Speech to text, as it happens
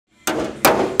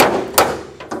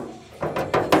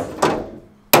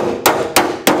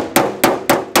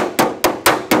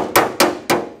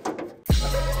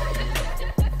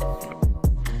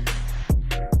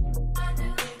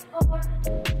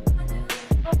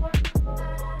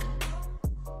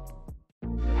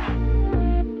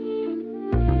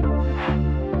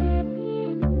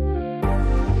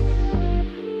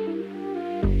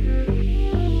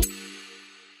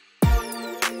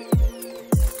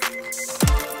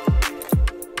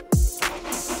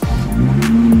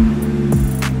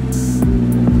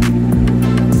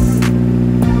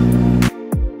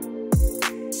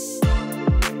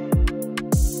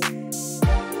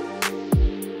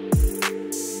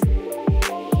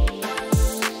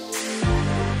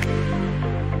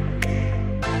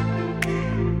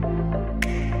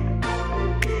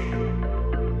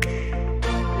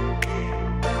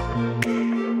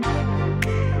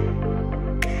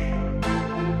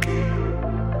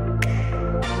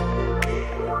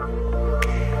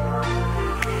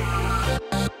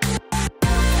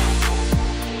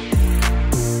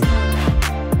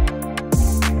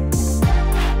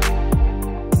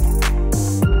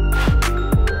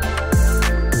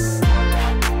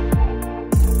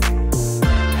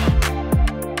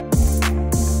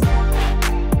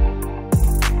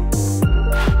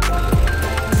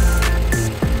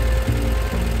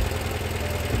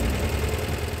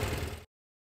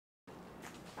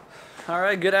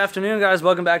Alright, good afternoon guys,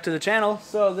 welcome back to the channel.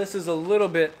 So this is a little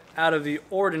bit out of the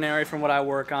ordinary from what I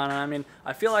work on. I mean,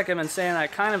 I feel like I've been saying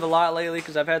that kind of a lot lately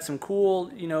because I've had some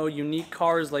cool, unique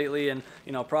cars lately and,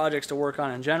 projects to work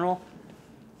on in general.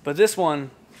 But this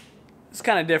one is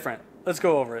kind of different. Let's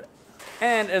go over it.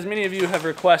 And as many of you have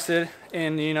requested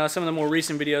in, some of the more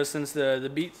recent videos since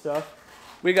the beat stuff,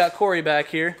 we got Corey back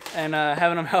here and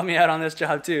having him help me out on this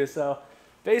job too. So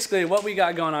basically what we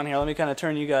got going on here, let me kind of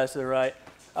turn you guys to the right.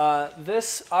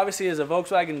 This obviously is a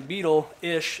Volkswagen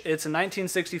Beetle-ish. It's a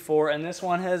 1964, and this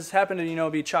one has happened to,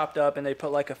 be chopped up, and they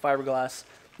put like a fiberglass,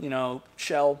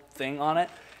 shell thing on it.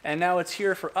 And now it's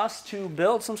here for us to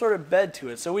build some sort of bed to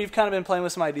it. So we've kind of been playing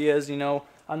with some ideas,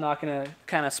 I'm not going to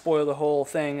kind of spoil the whole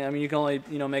thing. I mean, you can only,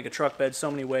 make a truck bed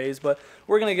so many ways, but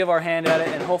we're going to give our hand at it,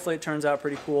 and hopefully it turns out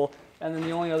pretty cool. And then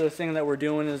the only other thing that we're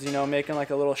doing is, making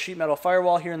like a little sheet metal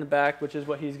firewall here in the back, which is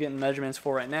what he's getting measurements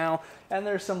for right now. And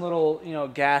there's some little,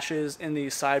 gashes in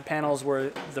these side panels where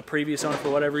the previous owner,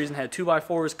 for whatever reason, had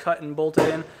 2x4s cut and bolted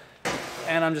in.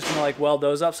 And I'm just going to like weld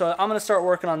those up. So I'm going to start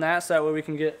working on that so that way we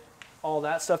can get all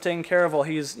that stuff taken care of while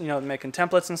he's, making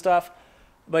templates and stuff.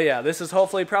 But yeah, this is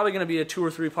hopefully probably going to be a 2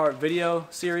 or 3 part video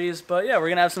series. But yeah, we're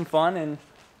going to have some fun, and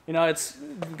it's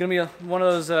going to be one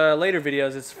of those later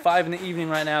videos. It's 5 in the evening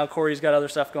right now. Corey's got other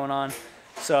stuff going on.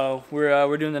 So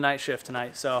we're doing the night shift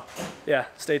tonight. So yeah,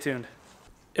 stay tuned.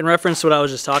 In reference to what I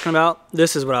was just talking about,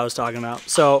 this is what I was talking about.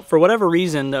 So for whatever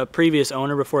reason, the previous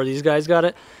owner before these guys got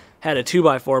it had a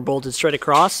 2x4 bolted straight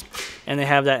across, and they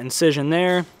have that incision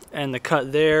there and the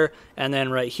cut there and then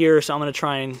right here. So I'm going to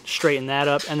try and straighten that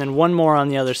up, and then one more on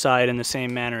the other side in the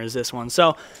same manner as this one.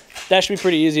 So that should be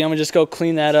pretty easy. I'm going to just go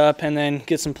clean that up and then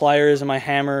get some pliers and my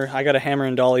hammer. I got a hammer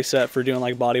and dolly set for doing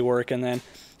like body work, and then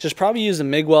just probably use a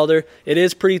MIG welder. It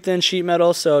is pretty thin sheet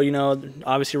metal, so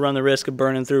obviously run the risk of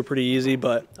burning through pretty easy,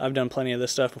 but I've done plenty of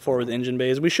this stuff before with engine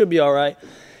bays. We should be all right.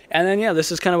 And then yeah,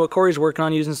 this is kind of what Corey's working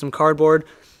on, using some cardboard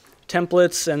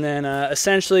templates, and then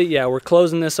essentially, yeah, we're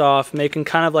closing this off, making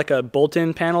kind of like a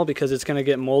bolt-in panel because it's going to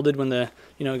get molded when the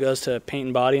it goes to paint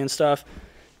and body and stuff.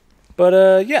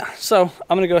 But yeah, so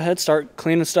I'm gonna go ahead, start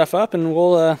cleaning stuff up, and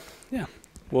we'll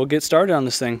get started on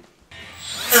this thing.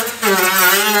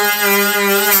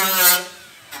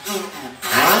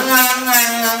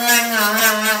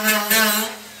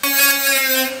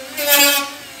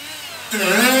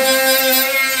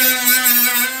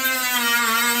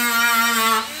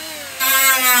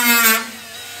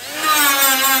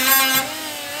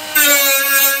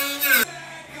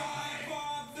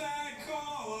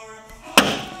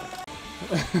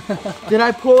 Did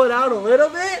I pull it out a little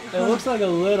bit? It looks like a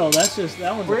little. That's just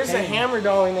that one's. Where's the hammer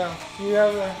dolly now? You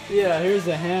have a... Yeah, here's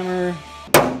the hammer.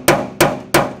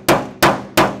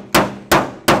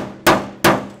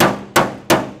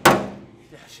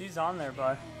 Yeah, she's on there,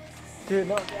 bud. Dude,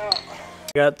 no doubt.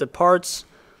 Got the parts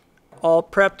all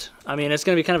prepped. I mean, it's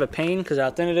gonna be kind of a pain because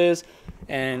how thin it is,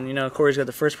 and Corey's got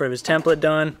the first part of his template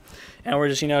done, and we're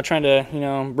just trying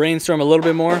to brainstorm a little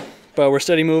bit more. But we're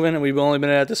steady moving, and we've only been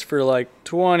at this for like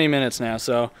 20 minutes now,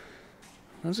 so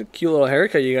that's a cute little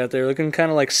haircut you got there, looking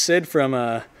kind of like Sid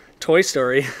from Toy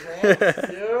Story. Thanks,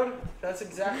 dude. That's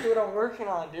exactly what I'm working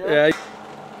on, dude. Yeah.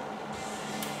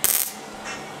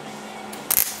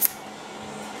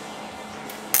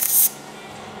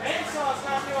 Bandsaw's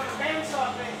not doing the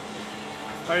bandsaw thing.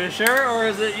 Are you sure, or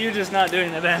is it you just not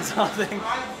doing the bandsaw thing?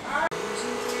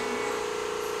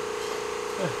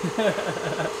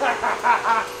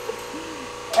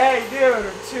 Hey,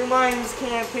 dude, two minds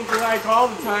can't think alike all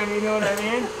the time, you know what I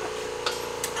mean?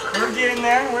 We're getting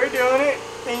there, we're doing it.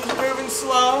 Things are moving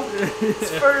slow.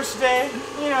 It's first day,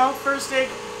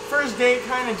 first date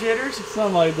kind of jitters.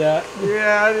 Something like that.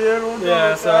 Yeah, dude, we'll do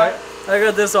yeah, so I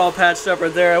got this all patched up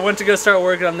right there. I went to go start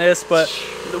working on this, but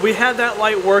we had that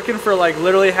light working for like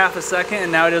literally half a second,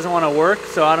 and now it doesn't want to work,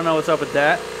 so I don't know what's up with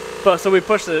that. But so we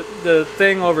pushed the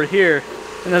thing over here,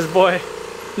 and this boy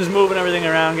just moving everything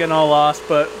around, getting all lost.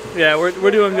 But yeah,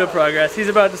 we're doing good progress. He's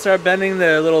about to start bending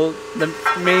the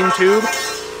main tube,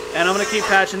 and I'm gonna keep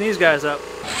patching these guys up.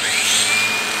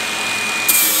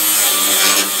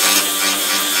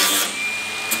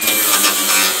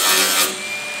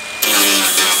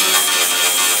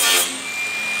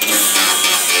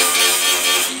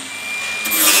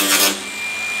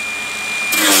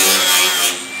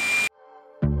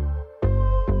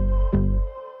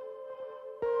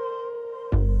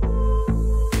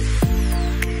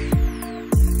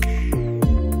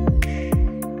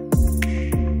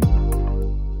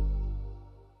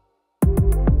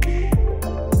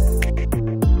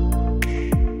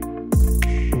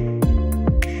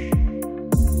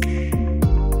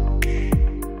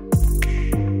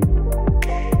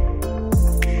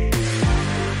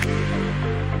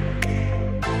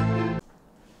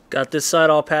 Got this side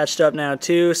all patched up now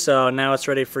too, so now it's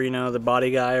ready for, you know, the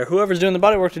body guy or whoever's doing the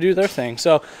body work to do their thing.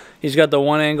 So he's got the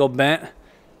one angle bent,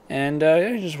 and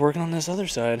yeah, he's just working on this other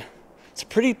side. It's a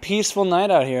pretty peaceful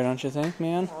night out here, don't you think,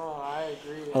 man? Oh, I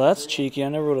agree. Well, that's cheeky. I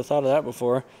never would have thought of that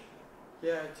before.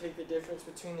 Yeah, take the difference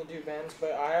between the two bends,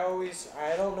 but I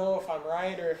don't know if I'm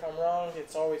right or if I'm wrong.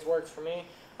 It's always worked for me.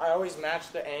 I always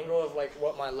match the angle of like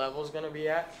what my level's gonna be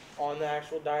at on the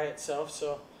actual die itself,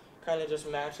 so kind of just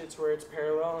match it to where it's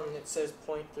parallel, and it says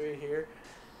 0.3 here,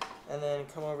 and then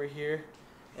come over here,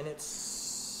 and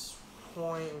it's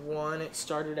 0.1. It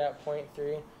started at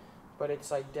 0.3, but it's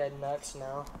like dead nuts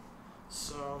now,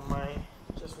 so might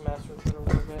just mess with it a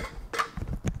little bit.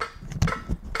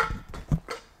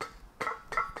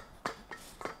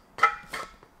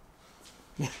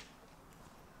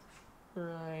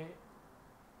 Right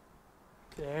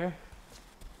there,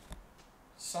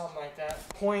 something like that.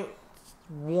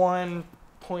 0.1,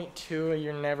 0.2,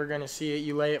 you're never gonna see it.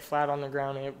 You lay it flat on the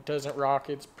ground and it doesn't rock.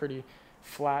 It's pretty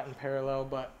flat and parallel,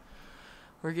 but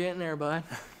we're getting there, bud.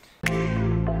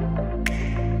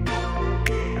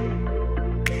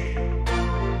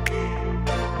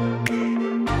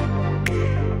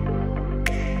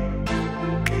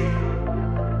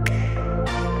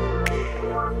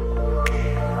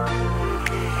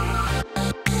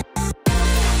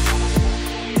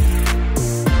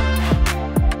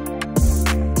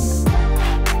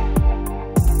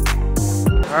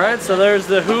 Alright, so there's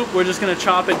the hoop. We're just going to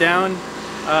chop it down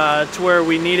to where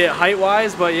we need it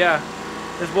height-wise, but yeah,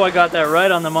 this boy got that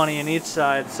right on the money in each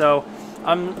side. So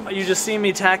you just see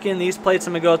me tack in these plates.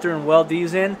 I'm going to go through and weld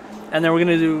these in, and then we're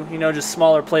going to do, you know, just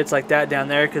smaller plates like that down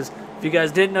there, because if you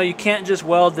guys didn't know, you can't just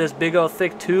weld this big old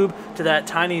thick tube to that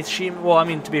tiny sheet. Well, I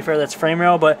mean, to be fair, that's frame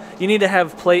rail, but you need to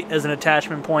have plate as an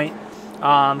attachment point,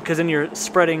 because then you're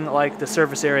spreading like the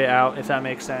surface area out, if that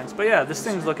makes sense. But yeah, this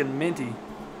thing's looking minty.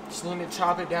 Just need to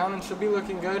chop it down and she'll be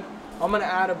looking good. I'm gonna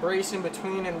add a brace in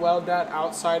between and weld that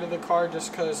outside of the car,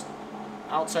 just cause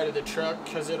outside of the truck,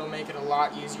 cause it'll make it a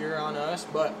lot easier on us.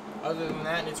 But other than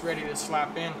that, it's ready to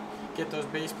slap in, get those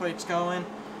base plates going.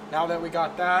 Now that we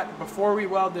got that, before we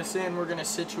weld this in, we're gonna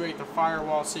situate the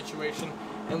firewall situation,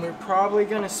 and we're probably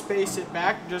gonna space it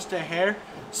back just a hair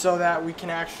so that we can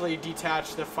actually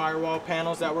detach the firewall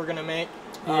panels that we're gonna make.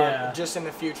 Yeah. Just in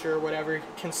the future, whatever,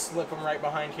 can slip them right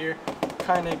behind here.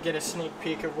 Kind of get a sneak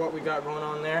peek of what we got going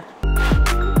on there.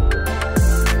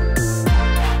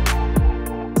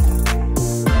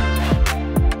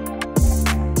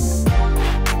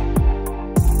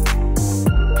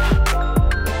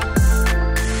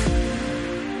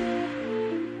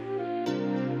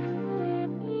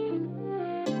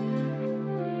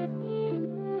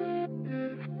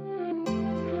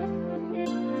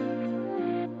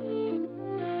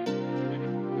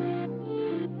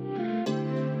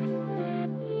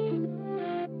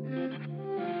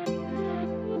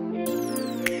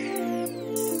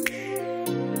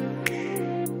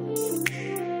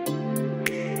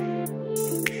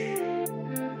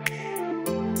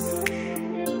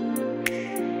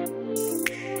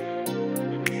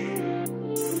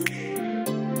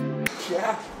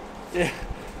 Yeah,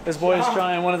 this boy is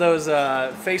trying one of those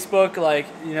Facebook, like,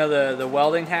 you know, the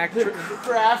welding hack. The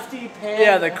crafty pan.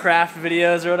 Yeah, the craft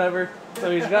videos or whatever.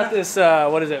 So he's got this,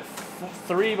 what is it,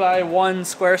 3x1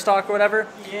 square stock or whatever.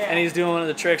 Yeah. And he's doing one of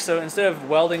the tricks. So instead of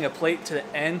welding a plate to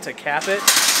the end to cap it,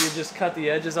 you just cut the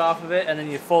edges off of it and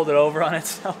then you fold it over on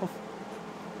itself.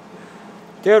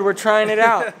 Dude, we're trying it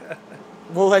out.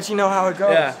 We'll let you know how it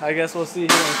goes. Yeah, I guess we'll see here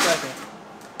in a second.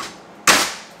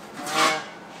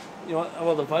 You want,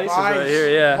 well, the vise is right here,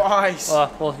 yeah. Vise.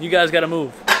 Well, you guys got to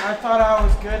move. I thought I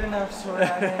was good enough so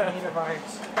I didn't need a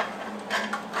vise.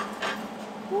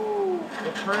 Woo.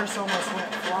 The purse almost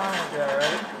went flying. Yeah,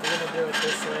 right? We're going to do it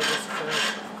this way just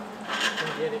first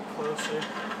and get it closer.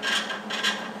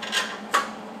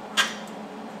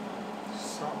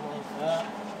 Something like that.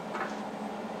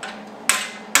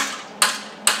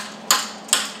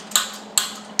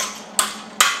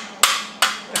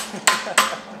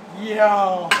 Yo!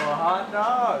 Well, hot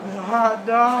dog. Hot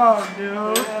dog,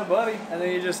 dude. Yeah, buddy. And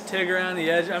then you just tig around the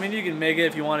edge. I mean, you can make it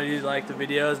if you want to do like the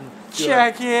videos. And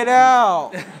check it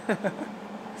out.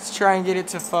 Let's try and get it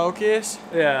to focus.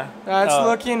 Yeah. That's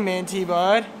looking minty,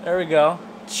 bud. There we go.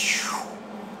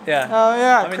 Yeah. Oh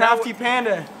yeah, I mean, crafty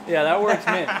panda. Yeah, that works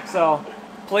mint. So,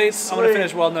 plates, Sweet. I'm going to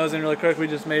finish welding those in really quick. We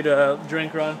just made a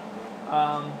drink run.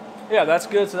 Yeah, that's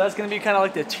good. So that's going to be kind of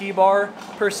like the T-bar,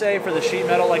 per se, for the sheet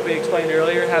metal, like we explained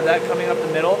earlier. Have that coming up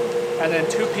the middle, and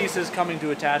then two pieces coming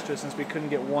to attach to it since we couldn't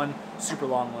get one super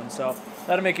long one. So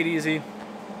that'll make it easy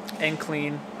and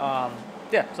clean.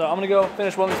 Yeah, so I'm going to go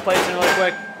finish welding these plates in really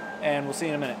quick, and we'll see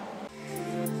you in a minute.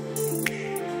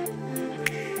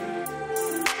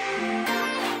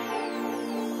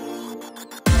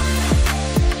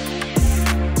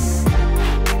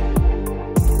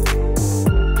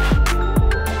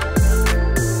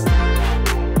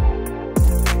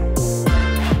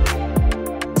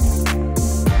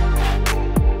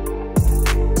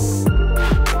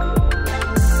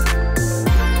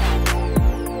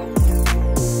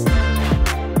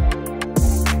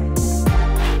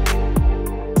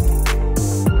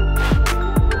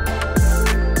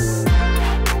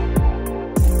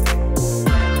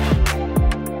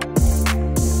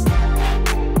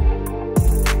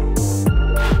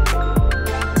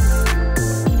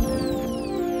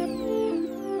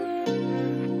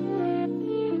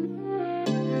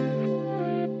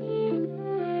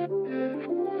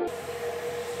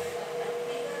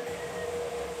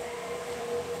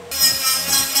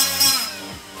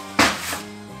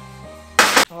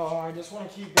 Oh, I just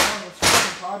want to keep going. This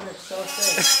fucking project's so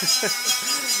sick.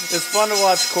 It's fun to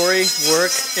watch Corey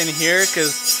work in here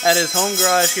because at his home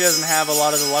garage, he doesn't have a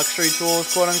lot of the luxury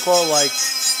tools, quote unquote, like,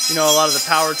 you know, a lot of the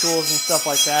power tools and stuff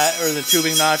like that, or the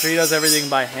tubing notcher. He does everything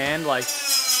by hand, like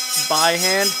by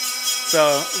hand.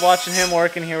 So watching him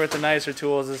work in here with the nicer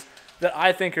tools is that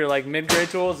I think are like mid-grade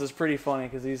tools is pretty funny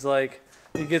because he's like,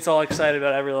 he gets all excited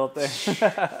about every little thing.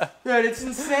 Dude, it's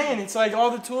insane. It's like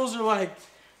all the tools are like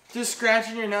just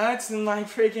scratching your nuts and like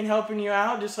freaking helping you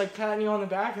out, just like patting you on the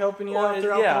back, helping you out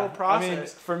throughout the whole process. I mean,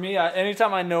 for me,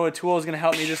 anytime I know a tool is going to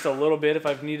help me just a little bit, if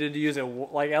I've needed to use it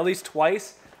like at least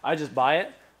twice, I just buy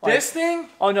it. Like, this thing?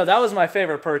 Oh no, that was my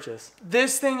favorite purchase.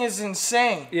 This thing is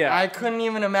insane. Yeah. I couldn't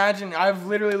even imagine. I've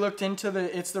literally looked into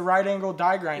it's the right angle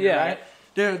die grinder, right?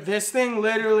 Dude, this thing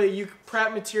literally, you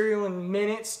prep material in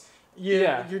minutes.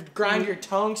 You grind your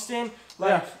tungsten,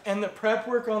 like, and the prep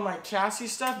work on like chassis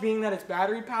stuff, being that it's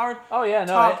battery powered. Oh yeah,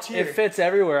 no, it fits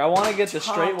everywhere. I want to get the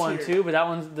straight one too,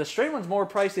 but the straight one's more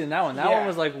pricey than that one. That one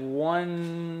was like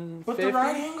 $150. But the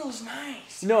right angle's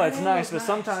nice. No, it's nice, but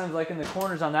sometimes like in the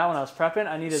corners on that one I was prepping,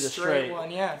 I needed the straight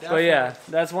one. Yeah, definitely. But yeah,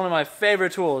 that's one of my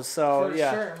favorite tools. So For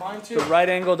sure, mine too. The right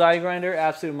angle die grinder,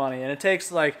 absolute money, and it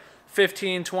takes like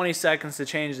 15-20 seconds to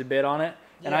change the bit on it.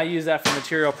 And I use that for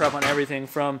material prep on everything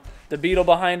from the Beetle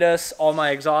behind us, all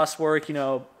my exhaust work, you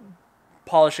know,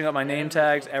 polishing up my name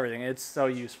tags, everything. It's so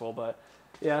useful. But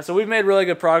yeah, so we've made really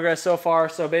good progress so far.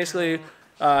 So basically,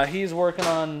 he's working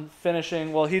on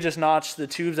finishing, well, he just notched the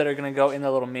tubes that are going to go in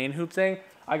the little main hoop thing.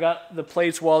 I got the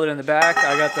plates welded in the back.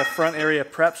 I got the front area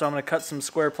prepped, so I'm going to cut some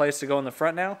square plates to go in the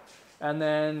front now. And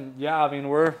then, yeah, I mean,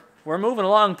 we're moving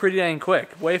along pretty dang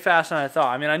quick, way faster than I thought.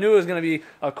 I mean, I knew it was going to be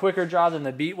a quicker job than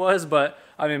the beat was, but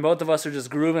I mean, both of us are just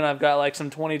grooving. I've got like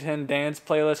some 2010 dance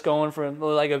playlist going for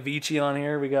like Avicii on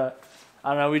here. We got, I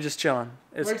don't know, we just chilling.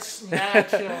 It's mad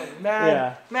chilling,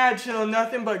 mad chilling,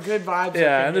 nothing but good vibes.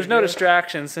 Yeah, and there's no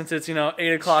distractions since it's, you know,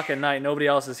 8 o'clock at night. Nobody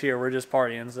else is here. We're just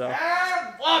partying, so.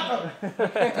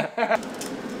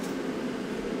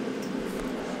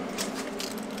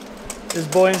 This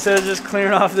boy, instead of just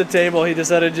clearing off the table, he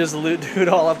decided to just do it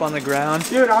all up on the ground.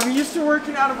 Dude, I'm used to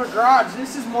working out of a garage.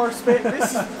 This is more space.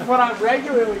 This is what I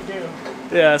regularly do.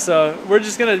 Yeah, so we're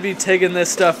just going to be taking this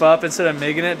stuff up instead of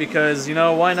making it because, you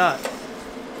know, why not?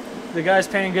 The guy's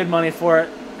paying good money for it,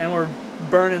 and we're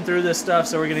burning through this stuff,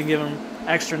 so we're going to give him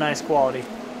extra nice quality.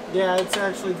 Yeah, it's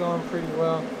actually going pretty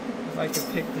well. If I could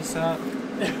pick this up.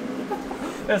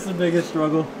 That's the biggest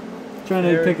struggle. Trying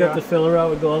to pick up the filler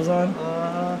out with gloves on.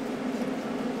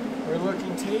 We're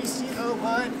looking tasty. Oh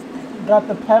my! Got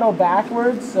the pedal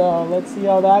backwards, so let's see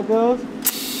how that goes.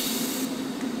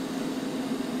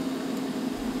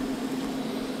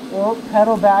 Oh,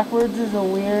 pedal backwards is a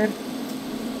weird.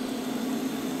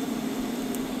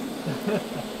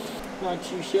 Not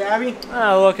too shabby.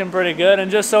 Looking pretty good,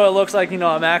 and just so it looks like, you know,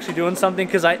 I'm actually doing something,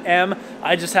 because I am.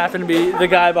 I just happen to be the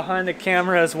guy behind the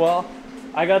camera as well.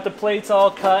 I got the plates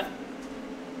all cut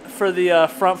for the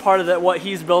front part of what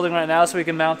he's building right now, so we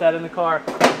can mount that in the car.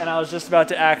 And I was just about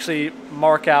to actually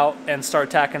mark out and start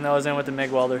tacking those in with the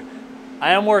MIG welder.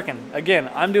 I am working.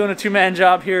 Again, I'm doing a two-man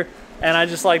job here, and I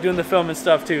just like doing the filming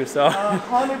stuff too. So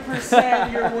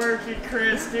 100% you're working,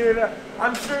 Chris, dude.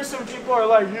 I'm sure some people are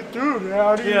like, dude,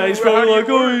 how do you? Yeah, he's probably like,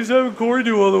 oh, he's having Corey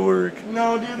do all the work.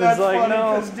 No, dude, that's like, funny,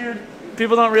 no. because, dude,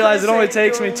 people don't realize it only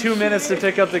takes me 2 minutes to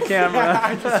pick up the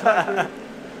camera.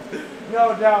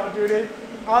 No doubt, dude.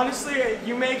 Honestly,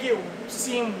 you make it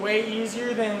seem way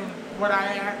easier than what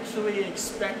I actually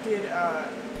expected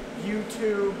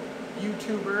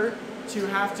YouTuber to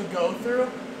have to go through.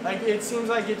 Like, it seems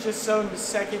like it's just so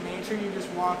second nature. You just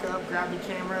walk up, grab the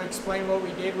camera, explain what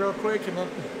we did real quick, and then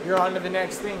you're on to the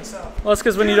next thing. So well, it's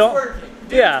because when you don't,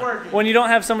 when you don't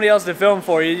have somebody else to film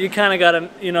for you, you kind of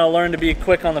gotta, you know, learn to be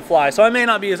quick on the fly. So I may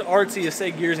not be as artsy as, say,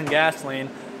 Gears and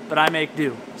Gasoline, but I make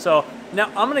do. So now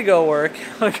I'm gonna go work.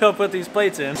 I'm gonna go put these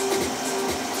plates in.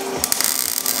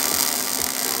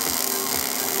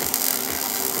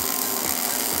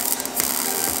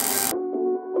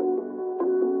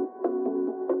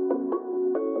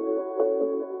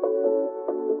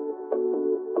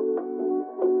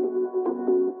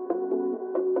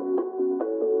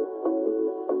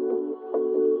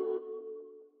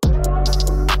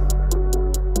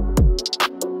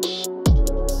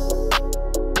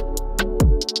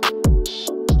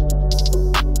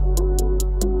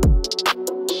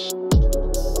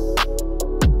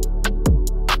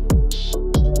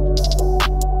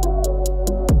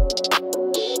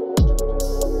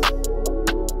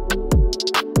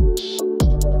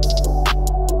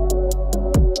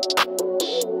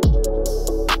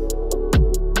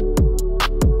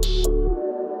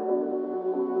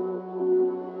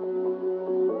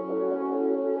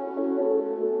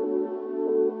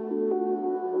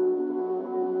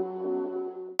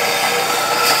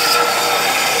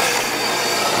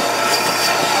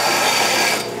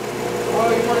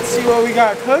 see what we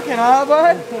got cooking, huh,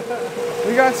 bud?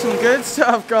 We got some good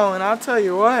stuff going, I'll tell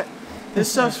you what.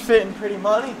 This stuff's fitting pretty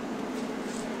money.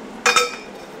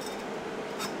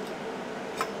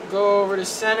 Go over to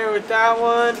center with that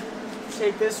one.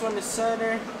 Take this one to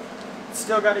center. It's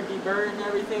still got to be burnt and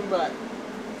everything, but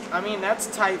I mean, that's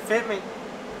tight fitment.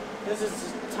 This is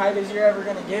as tight as you're ever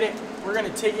gonna get it. We're gonna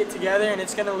take it together and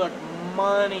it's gonna look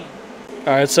money.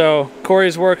 All right, so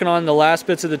Corey's working on the last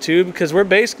bits of the tube because we're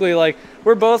basically like,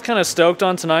 we're both kind of stoked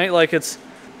on tonight. Like it's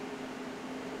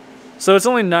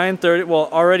only 9:30, well,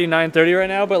 already 9:30 right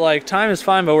now, but like time is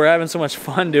fine, but we're having so much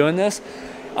fun doing this.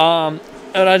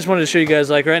 And I just wanted to show you guys,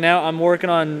 like right now I'm working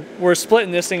on, we're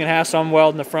splitting this thing in half, so I'm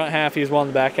welding the front half, he's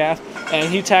welding the back half,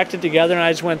 and he tacked it together, and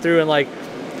I just went through and like,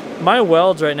 my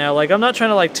welds right now, like I'm not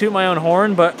trying to like toot my own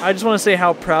horn, but I just want to say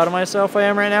how proud of myself I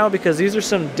am right now because these are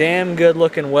some damn good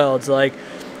looking welds. Like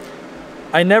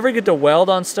I never get to weld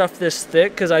on stuff this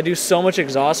thick because I do so much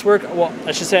exhaust work. Well,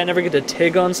 I should say I never get to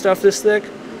TIG on stuff this thick.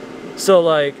 So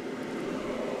like,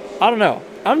 I don't know.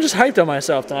 I'm just hyped on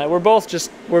myself tonight. We're both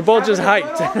just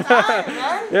hyped. Time,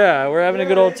 yeah, we're having a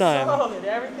good old time. Solid.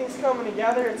 Everything's coming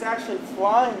together. It's actually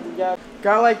flying together.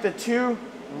 Got like the 2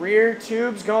 rear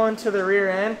tubes going to the rear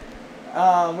end.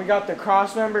 We got the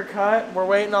cross member cut. We're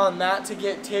waiting on that to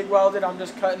get TIG welded. I'm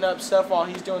just cutting up stuff while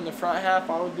he's doing the front half.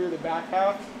 I will do the back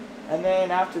half. And then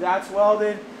after that's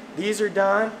welded, these are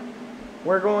done.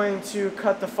 We're going to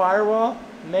cut the firewall,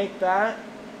 make that.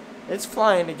 It's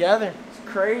flying together. It's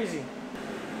crazy.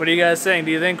 What are you guys saying?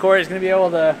 Do you think Corey's going to be able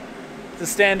to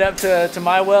stand up to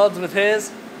my welds with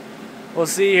his? We'll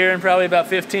see here in probably about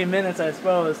 15 minutes, I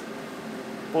suppose.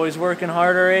 Boy's working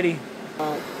hard already.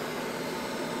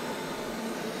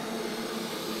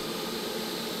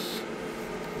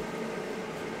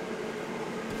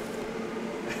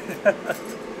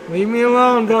 Leave me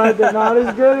alone, bud. They're not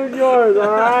as good as yours,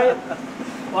 alright?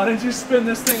 Why don't you spin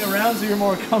this thing around so you're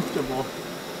more comfortable?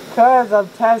 Because I'm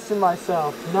testing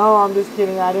myself. No, I'm just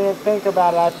kidding. I didn't think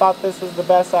about it. I thought this was the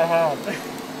best I had.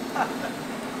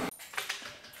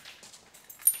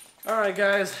 Alright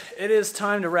guys, it is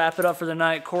time to wrap it up for the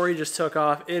night. Corey just took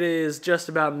off. It is just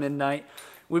about midnight.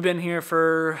 We've been here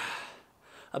for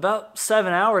about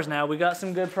 7 hours now. We got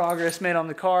some good progress made on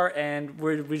the car and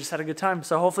we just had a good time.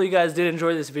 So hopefully you guys did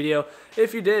enjoy this video.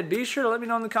 If you did, be sure to let me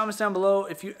know in the comments down below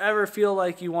if you ever feel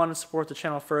like you want to support the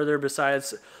channel further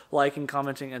besides liking,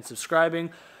 commenting, and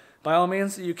subscribing. By all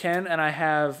means, you can, and I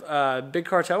have Big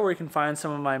Cartel where you can find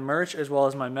some of my merch as well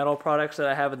as my metal products that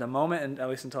I have at the moment, and at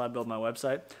least until I build my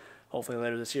website. Hopefully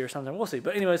later this year or something, we'll see.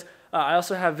 But anyways, I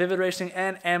also have Vivid Racing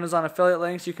and Amazon affiliate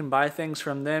links. You can buy things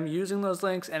from them using those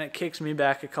links, and it kicks me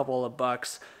back a couple of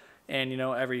bucks. And, you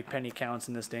know, every penny counts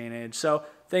in this day and age. So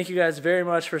thank you guys very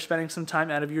much for spending some time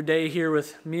out of your day here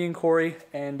with me and Corey.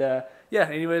 And, yeah,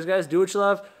 anyways, guys, do what you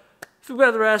love. Feel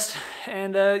better the rest.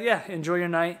 And, yeah, enjoy your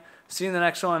night. See you in the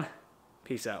next one.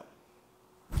 Peace out.